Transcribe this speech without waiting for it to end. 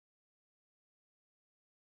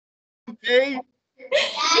P?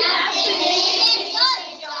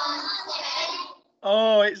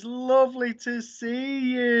 Oh, it's lovely to see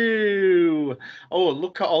you. Oh,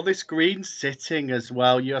 look at all this green sitting as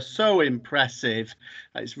well. You're so impressive.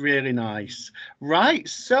 It's really nice. Right,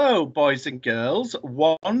 so boys and girls,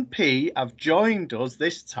 1P have joined us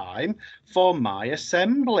this time for my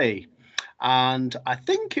assembly. And I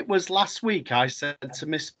think it was last week I said to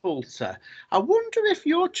Miss Poulter, I wonder if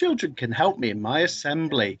your children can help me in my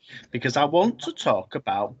assembly because I want to talk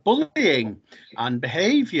about bullying and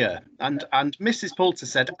behaviour. And Mrs. Poulter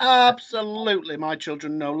said, absolutely, my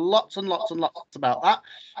children know lots and lots and lots about that.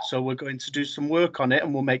 So we're going to do some work on it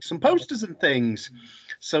and we'll make some posters and things.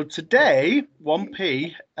 So today,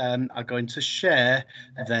 1P are going to share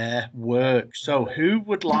their work. So who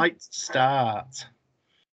would like to start?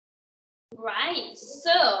 Right,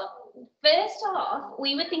 so first off,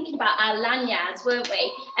 we were thinking about our lanyards, weren't we?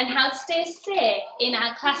 And how to stay safe in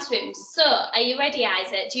our classrooms. So, are you ready,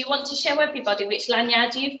 Isaac? Do you want to show everybody which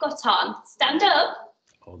lanyard you've got on? Stand up.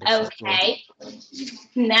 Okay.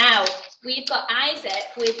 Now, we've got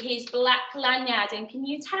Isaac with his black lanyard. And can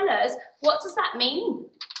you tell us, what does that mean?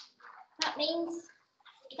 That means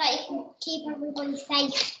that you can keep everybody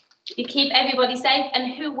safe. You keep everybody safe.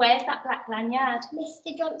 And who wears that black lanyard?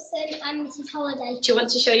 Mr. Johnson and Mrs. Halliday. Do you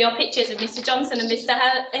want to show your pictures of Mr. Johnson and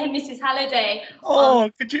Mrs. Halliday? Oh,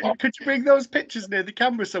 could you bring those pictures near the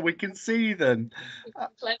camera so we can see them?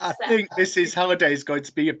 I think Mrs. Halliday is going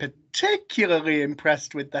to be particularly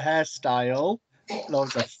impressed with the hairstyle.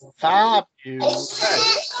 Those are fabulous.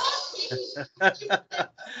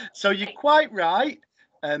 So you're quite right.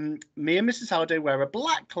 Me and Mrs. Halliday wear a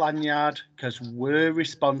black lanyard because we're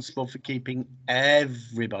responsible for keeping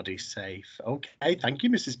everybody safe. Okay, thank you,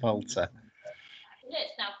 Mrs. Poulter.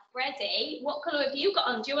 Now, Freddie, what colour have you got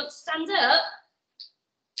on? Do you want to stand up?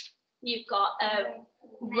 You've got a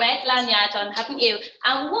red lanyard on, haven't you?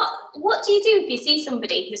 And what do you do if you see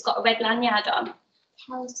somebody who's got a red lanyard on?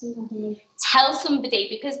 Tell somebody. Tell somebody,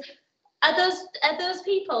 because are those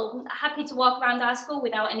people happy to walk around our school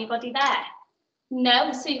without anybody there?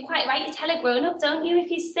 No, so you're quite right. You tell a grown-up, don't you,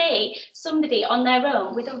 if you see somebody on their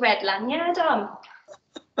own with a red lanyard on.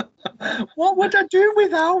 What would I do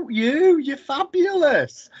without you? You're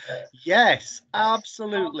fabulous. Yes,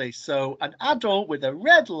 absolutely. So an adult with a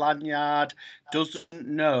red lanyard doesn't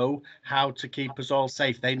know how to keep us all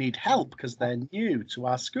safe. They need help because they're new to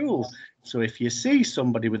our school. So if you see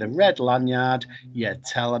somebody with a red lanyard, yeah,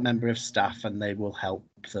 tell a member of staff and they will help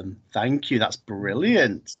them. Thank you. That's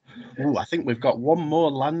brilliant. Oh, I think we've got one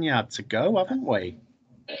more lanyard to go, haven't we?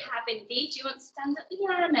 We have indeed. Do you want to stand up,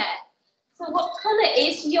 Liana? So what colour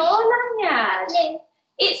is your lanyard? Blue.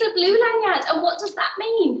 It's a blue lanyard. And what does that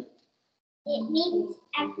mean? It means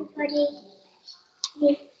everybody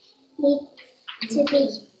needs to be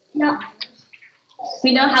not.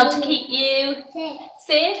 We know how to keep you safe.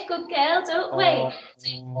 safe. Good girl, don't we?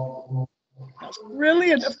 That's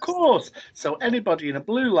brilliant, of course. So anybody in a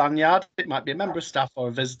blue lanyard, it might be a member of staff or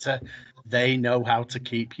a visitor, they know how to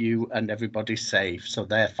keep you and everybody safe. So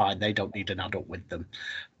they're fine. They don't need an adult with them.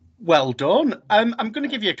 Well done. I'm going to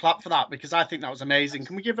give you a clap for that because I think that was amazing.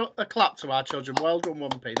 Can we give a clap to our children? Well done,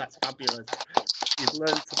 1P. That's fabulous. You've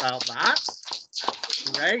learned about that.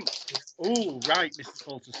 Great. Oh, right, Mrs.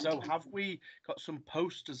 Poulter. So have we got some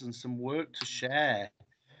posters and some work to share?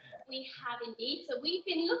 We have indeed. So we've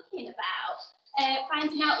been looking about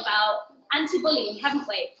finding out about anti-bullying, haven't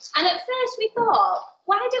we? And at first we thought,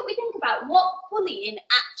 why don't we think about what bullying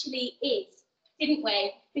actually is, didn't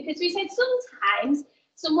we? Because we said sometimes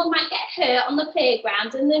someone might get hurt on the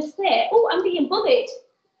playground and they say, oh, I'm being bullied.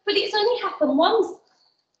 But it's only happened once.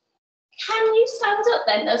 Can you stand up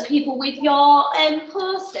then, those people with your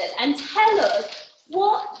posters, and tell us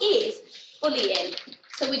what is bullying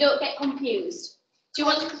so we don't get confused? Do you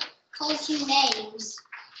want to call you names?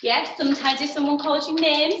 Yes, sometimes if someone calls you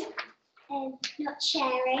names. Not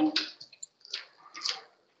sharing.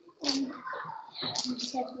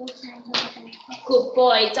 Several times. Good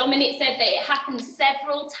boy. Dominic said that it happens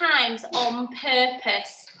several times on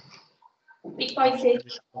purpose. Big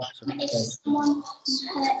voices. If someone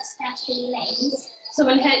hurts their feelings.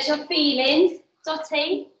 Someone hurts your feelings.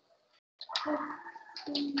 Dottie?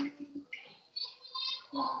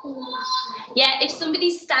 Yeah, if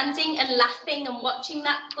somebody's standing and laughing and watching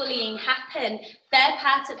that bullying happen, they're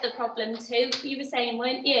part of the problem too. You were saying,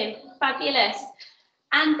 weren't you? Fabulous.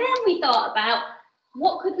 And then we thought about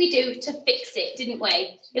what could we do to fix it, didn't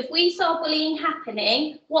we? If we saw bullying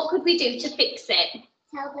happening, what could we do to fix it?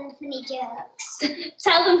 Tell them funny jokes.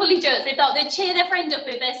 Tell them funny jokes. They thought they'd cheer their friend up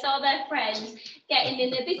if they saw their friend getting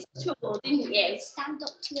in a bit of trouble, didn't you? Stand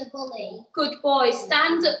up to the bully. Good boy.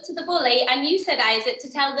 Stand up to the bully. And you said, Isaac, to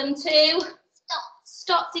tell them to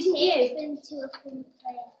stop, didn't you? Take them to a fun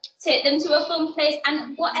place. Take them to a fun place.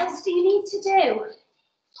 And what else do you need to do?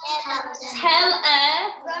 Tell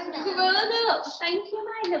a grown up. Thank you,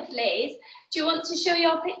 my lovelies. Do you want to show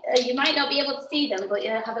your picture? You might not be able to see them, but you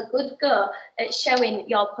have a good go at showing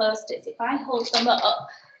your posters. If I hold them up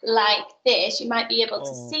like this, you might be able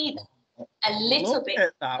to see them a little bit.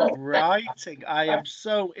 Look at that writing. I am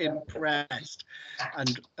so impressed.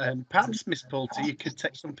 And perhaps, Miss Poulter, you could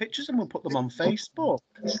take some pictures and we'll put them on Facebook.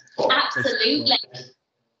 Absolutely.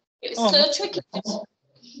 It was so tricky.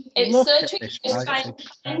 It was so tricky to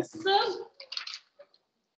find some.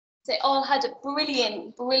 They all had a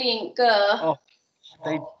brilliant go. Oh,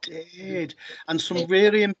 they did. And some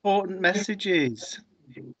really important messages.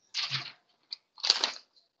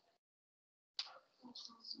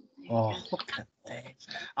 Oh, look at this.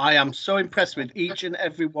 I am so impressed with each and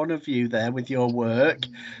every one of you there with your work.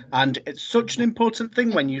 And it's such an important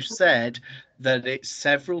thing when you said that it's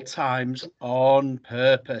several times on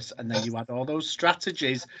purpose, and then you had all those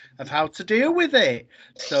strategies of how to deal with it.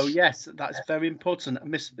 So yes, that's very important.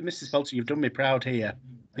 Mrs. Poulter, you've done me proud here.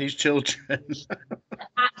 These children.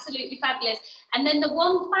 Absolutely fabulous. And then the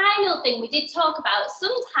one final thing we did talk about,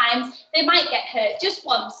 sometimes they might get hurt just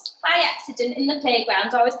once by accident in the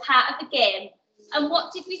playground or as part of the game. And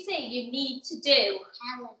what did we say you need to do?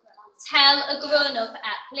 Tell a grown-up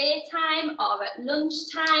at playtime or at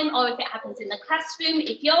lunchtime, or if it happens in the classroom.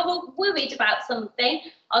 If you're worried about something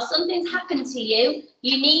or something's happened to you,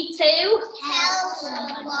 you need to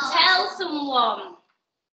tell someone.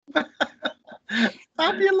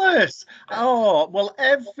 Fabulous. Oh, well,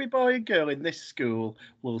 every boy and girl in this school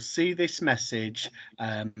will see this message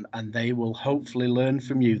and they will hopefully learn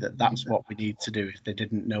from you that that's what we need to do if they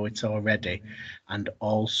didn't know it already. And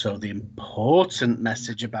also the important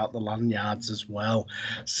message about the lanyards as well.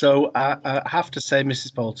 So I have to say,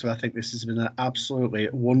 Mrs. Poulter, I think this has been an absolutely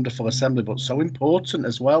wonderful assembly, but so important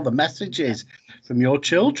as well. The messages from your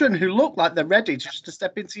children who look like they're ready just to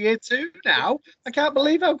step into year 2 now. I can't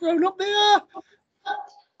believe how grown up they are.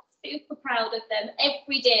 Super proud of them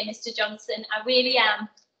every day, Mr. Johnson. I really am.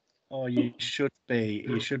 Oh, you should be.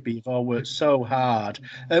 You should be. You've all worked so hard.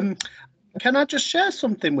 Can I just share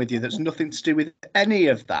something with you that's nothing to do with any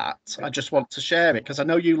of that? I just want to share it because I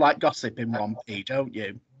know you like gossip in 1P, don't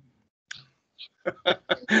you?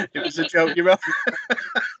 It was a joke, you're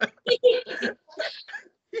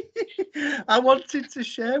I wanted to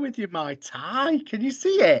share with you my tie. Can you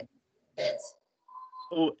see it?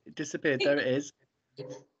 Oh, it disappeared. There it is.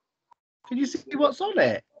 Can you see what's on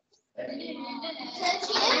it? Ben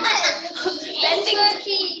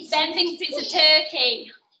thinks it's a turkey.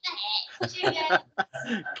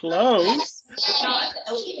 Close.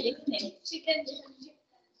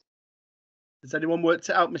 Has anyone worked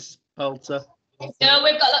it out, Mrs. Poulter? No,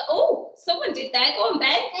 we've got someone did there. Go on,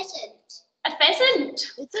 Ben. A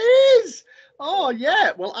pheasant. It is. Oh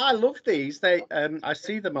yeah. Well, I love these. They I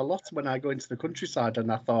see them a lot when I go into the countryside,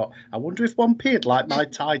 and I thought, I wonder if 1P would like my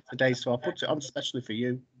tie today, so I put it on especially for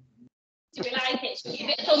you. Do we like it? Should we give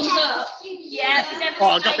it a thumbs up? Yeah. Oh,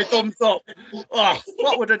 I got my thumbs up. Oh,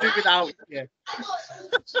 what would I do without you?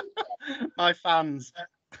 My fans.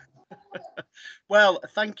 Well,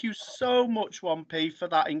 thank you so much, 1P, for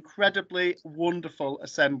that incredibly wonderful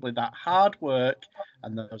assembly, that hard work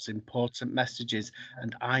and those important messages.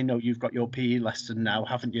 And I know you've got your PE lesson now,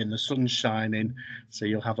 haven't you? And the sun's shining, so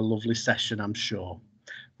you'll have a lovely session, I'm sure.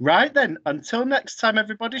 Right then, until next time,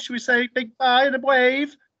 everybody, should we say big bye and a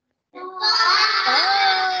wave? Bye.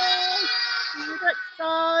 Bye. See you next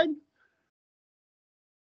time.